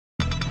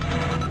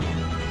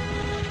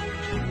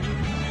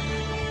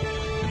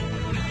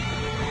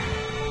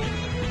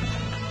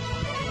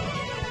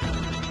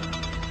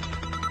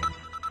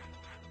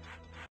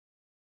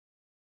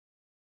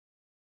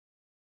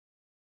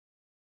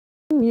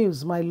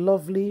News, my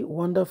lovely,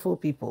 wonderful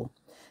people.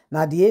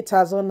 Now the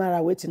 8,000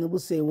 naira wey Tinubu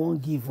say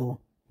won't give. Oh,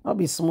 I'll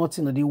be smart,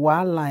 the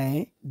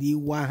wahala, the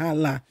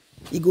wahala.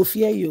 He go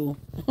fear you.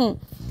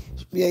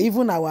 Yeah,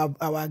 even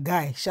our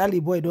guy, Charly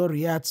boy, don't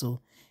react to.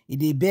 He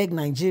dey beg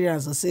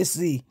Nigerians to say,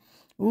 see,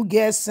 who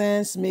get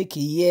sense, make a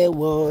year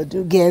word.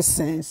 Who get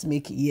sense,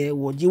 make a year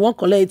word. You won't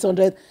collect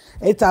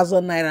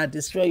 8,000 naira,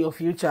 destroy your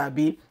future,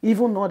 be.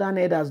 Even northern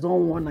elders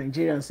don't want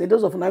Nigerians. Say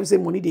those of them say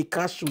money they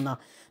cash you now.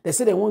 They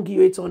say they won't give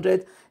you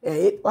 800.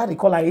 What they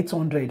call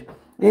 800?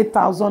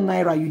 8,000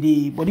 naira. You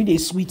the body they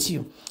sweet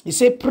you. They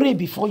say pray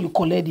before you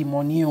collect the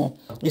money. Oh,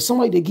 if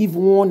somebody they give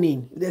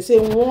warning, they say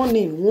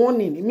warning,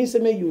 warning. It means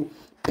say you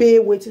pay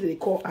wetin they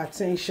call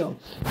attention.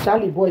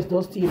 Charly boys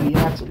don't still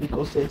react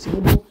because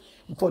Tinubu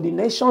for the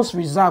nation's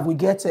reserve we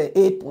get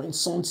 8 point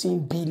something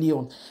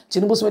billion.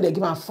 Tinubu say they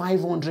give am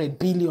 500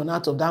 billion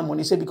out of that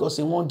money. Say because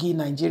they won't give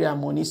Nigeria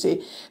money.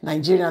 Say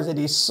Nigerians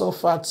they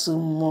suffer too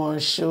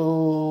much.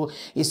 Oh,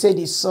 he said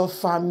the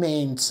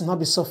sufferment, not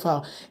be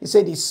suffer. He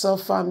said the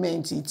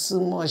sufferment it's too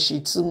much.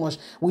 It's too much.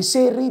 We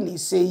say really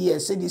say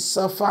yes. Say the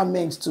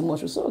sufferment too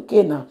much. We say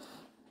okay now.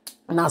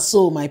 Now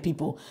so my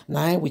people,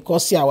 now we can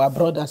see our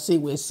brother say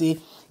we say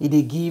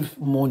they give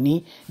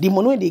money. The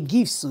money wey they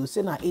give so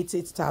say na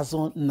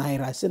 88,000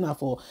 naira. Say na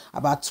for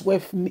about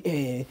 12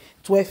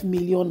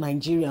 million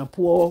Nigerian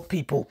poor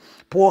people,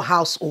 poor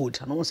household.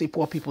 I don't want to say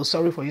poor people.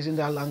 Sorry for using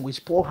that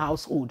language. Poor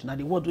household. Now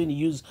the word when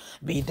you use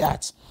be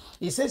that.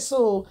 He says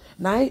so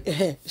now.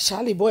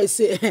 Charly boy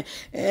say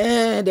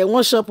they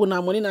want shop on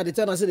our money. Now the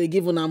time I say they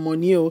give on our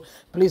money. Oh,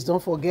 please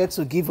don't forget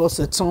to give us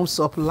a thumbs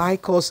up,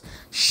 like us,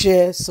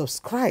 share,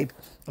 subscribe.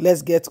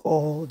 Let's get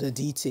all the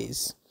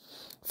details.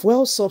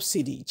 Fuel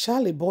subsidy.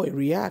 Charly boy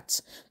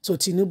reacts to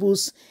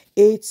Tinubu's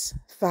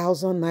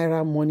 8,000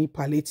 naira money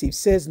palliative.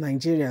 Says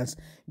Nigerians,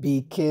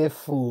 be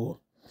careful.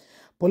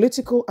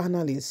 Political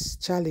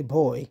analyst Charly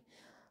boy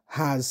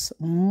has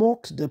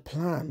mocked the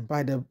plan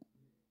by the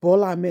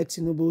Bola Ahmed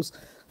Tinubu's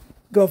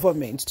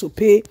government to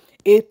pay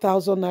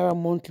 8,000 naira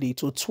monthly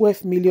to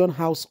 12 million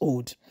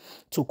households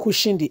to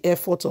cushion the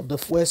effort of the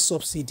fuel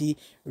subsidy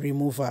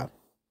removal.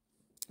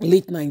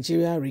 Late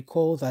Nigeria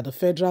recall that the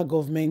federal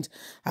government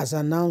has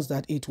announced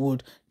that it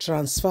would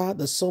transfer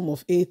the sum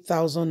of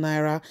 8,000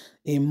 naira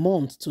a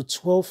month to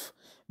 12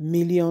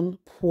 million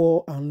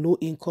poor and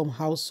low-income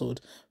households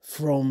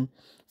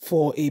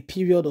for a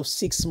period of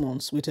 6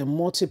 months with a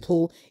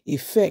multiple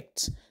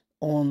effect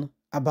on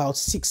about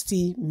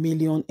 60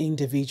 million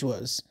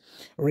individuals.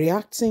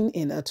 Reacting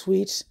in a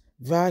tweet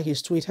via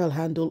his Twitter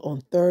handle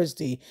on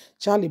Thursday,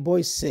 Charly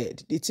boy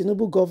said the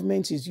Tinubu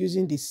government is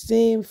using the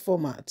same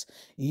format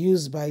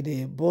used by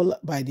the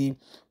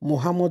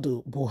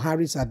Muhammadu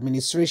Buhari's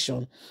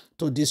administration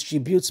to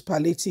distribute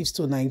palliatives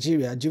to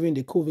Nigeria during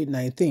the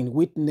COVID-19,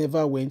 which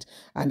never went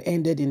and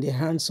ended in the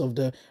hands of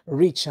the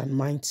rich and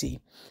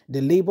mighty.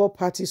 The Labour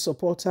Party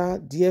supporter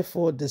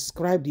therefore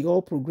described the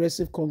All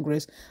Progressive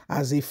Congress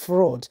as a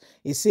fraud.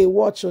 He said,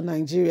 watch on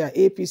Nigeria,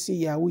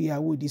 APC, Yahoo,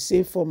 Yahoo, the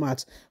same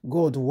format.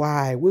 God,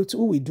 why?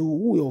 Who we do?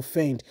 Who we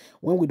offend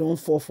when we don't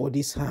fall for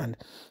this hand?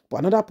 But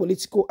another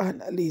political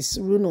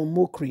analyst, Bruno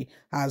Mokri,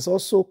 has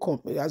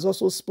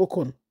also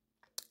spoken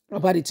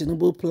about the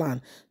Tinubu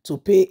plan to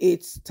pay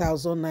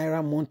 8,000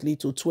 naira monthly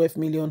to 12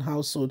 million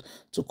households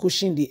to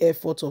cushion the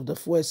effort of the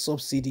fuel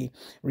subsidy.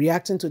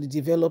 Reacting to the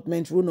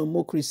development, Bruno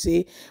Mokri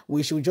say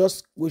we should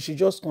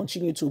just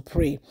continue to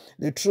pray.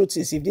 The truth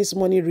is, if this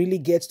money really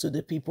gets to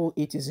the people,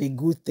 it is a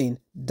good thing.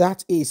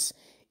 That is,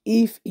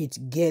 if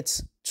it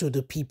gets to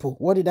the people.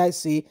 What did I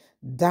say?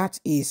 That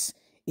is,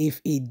 if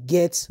it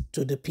gets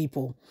to the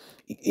people.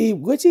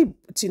 Wetin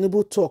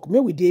Tinubu talk, may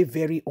we dey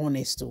very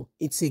honest though.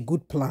 It's a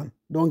good plan.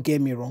 Don't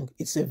get me wrong.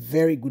 It's a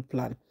very good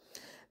plan.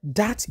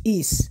 That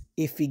is,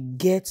 if it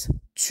gets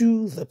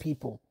to the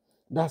people.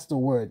 That's the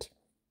word.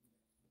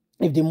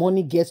 If the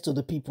money gets to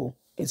the people,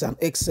 it's an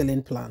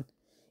excellent plan.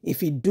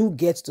 If it do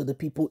get to the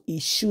people,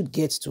 it should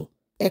get to.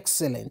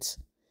 Excellent.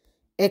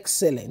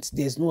 Excellent.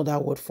 There's no other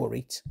word for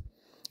it.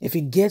 If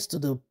it gets to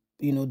the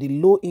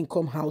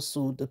low-income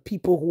household, the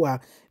people who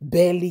are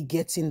barely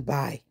getting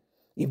by,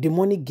 if the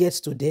money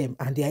gets to them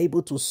and they are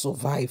able to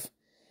survive,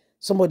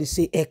 somebody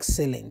say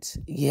excellent.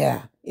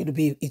 Yeah,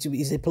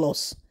 it's a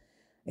plus.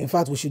 In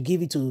fact, we should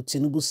give it to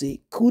Tinubu,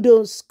 say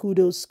kudos,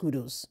 kudos,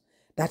 kudos.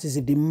 That is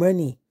if the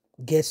money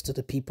gets to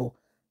the people.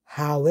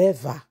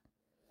 However,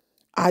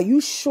 are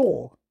you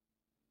sure?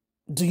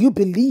 Do you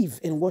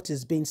believe in what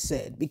is being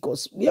said?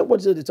 Because what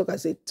is the talk? I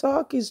say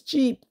talk is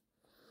cheap.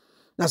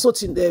 Now, so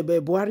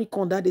Buhari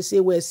Konda, they say,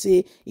 where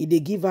say, if they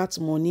give out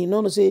money,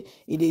 no, say,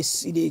 if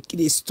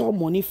they store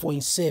money for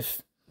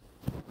himself.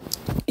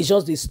 It's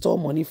just they store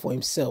money for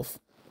himself.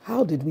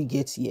 How did we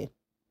get here?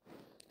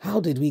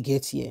 How did we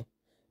get here?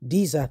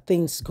 These are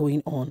things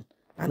going on,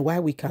 and why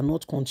we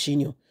cannot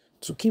continue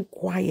to keep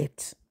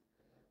quiet,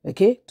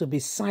 okay? To be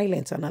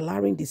silent and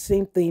allowing the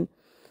same thing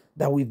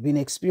that we've been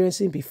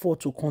experiencing before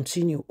to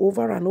continue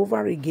over and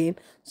over again.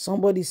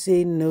 Somebody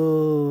say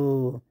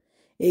no.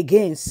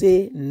 Again,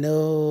 say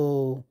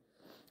no.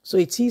 So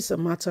it is a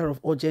matter of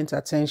urgent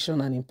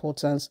attention and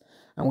importance,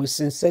 and and we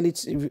sincerely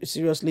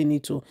seriously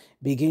need to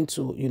begin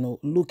to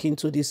look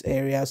into this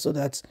area so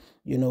that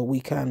we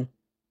can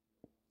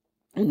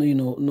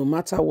no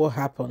matter what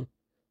happen,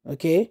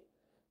 okay,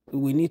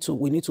 we need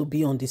to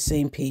be on the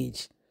same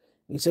page.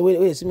 We say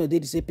wait see me dey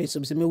the same page, so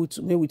we say may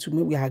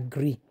we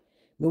agree.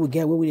 May we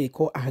get what we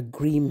call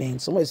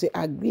agreement. Somebody say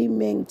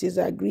agreement is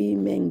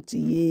agreement.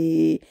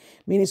 Yeah.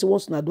 Meaning so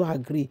once you do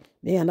agree,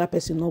 may another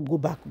person not go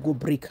back, go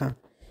break her.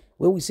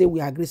 When we say we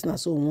agree, now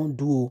so we won't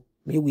do.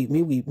 May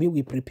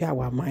we prepare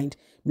our mind.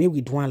 May we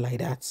do one like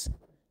that.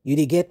 You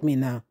dey get me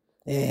now?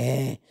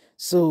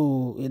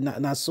 So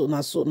na so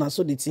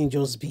the thing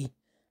just be.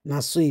 Na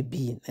so it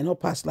be. And not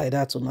pass like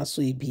that, so na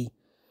so it be.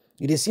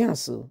 You dey see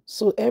answer.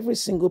 So every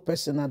single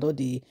person that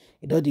they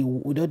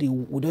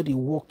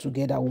work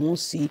together, we won't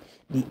see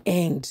the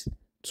end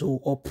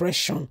to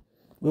oppression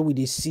where we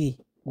they see,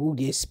 we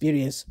they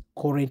experience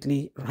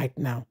currently right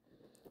now.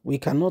 We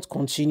cannot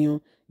continue,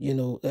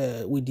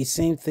 with the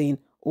same thing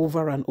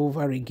over and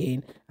over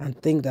again and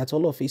think that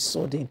all of a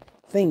sudden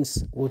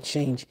things will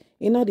change.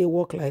 They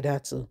work like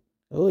that.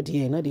 Oh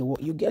dear, they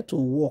work. You get to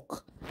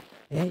walk.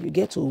 You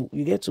get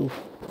to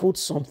put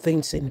some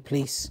things in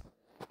place.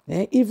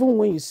 Even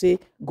when you say,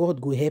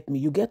 God go help me,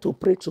 you get to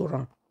pray to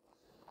him.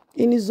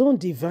 In his own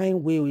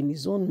divine way, in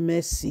his own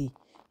mercy,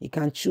 he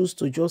can choose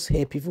to just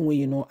help even when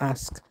you don't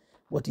ask.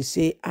 But he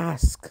say,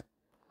 ask.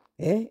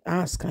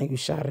 Ask and you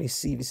shall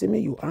receive. He say, may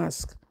you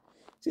ask.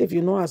 Say, if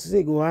you don't ask,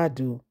 say, go hard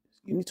do.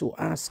 You need to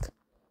ask.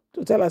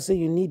 To tell us, say,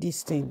 you need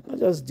this thing. Not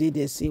just did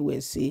they say,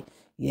 say,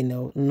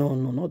 no,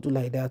 not do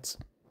like that.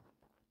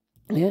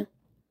 Yeah?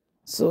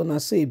 So, na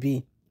so it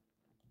be.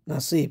 Na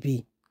so it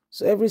be.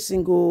 So, every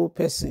single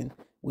person,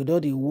 we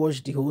don't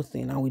wash the whole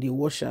thing and we the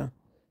washer.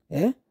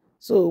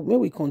 So may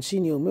we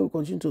continue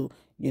to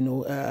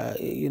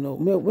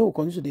may we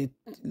continue to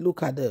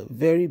look at the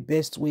very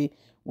best way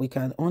we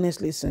can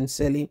honestly,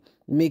 sincerely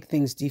make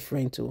things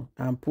different too,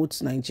 and put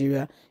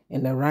Nigeria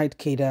in the right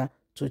cadre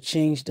to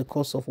change the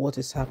course of what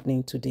is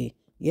happening today.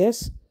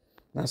 Yes,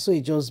 now so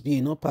it just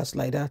be not pass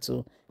like that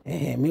too.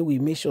 May we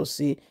make sure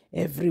say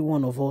every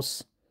one of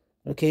us,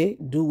 okay,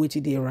 do what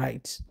they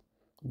right.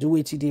 Do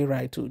what they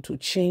right to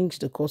change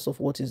the course of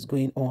what is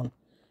going on.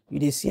 You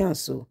dey see and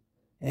so.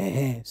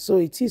 So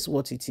it is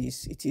what it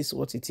is. It is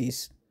what it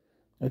is.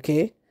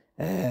 Okay.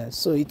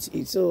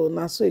 So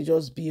now so it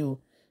just be.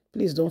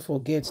 Please don't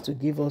forget to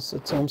give us a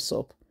thumbs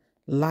up,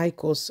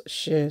 like us,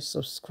 share,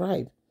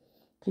 subscribe.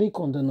 Click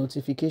on the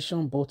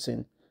notification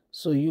button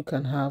so you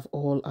can have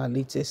all our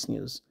latest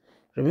news.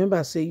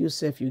 Remember, say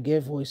yourself you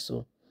get voice,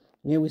 so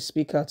may we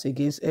speak out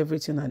against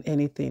everything and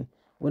anything.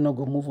 We're not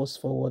going to move us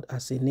forward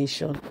as a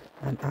nation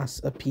and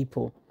as a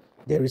people.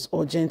 There is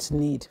urgent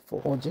need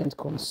for urgent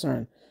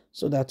concern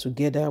so that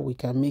together we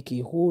can make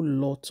a whole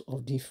lot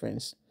of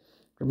difference.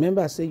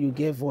 Remember, I say you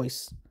get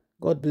voice.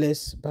 God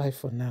bless. Bye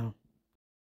for now.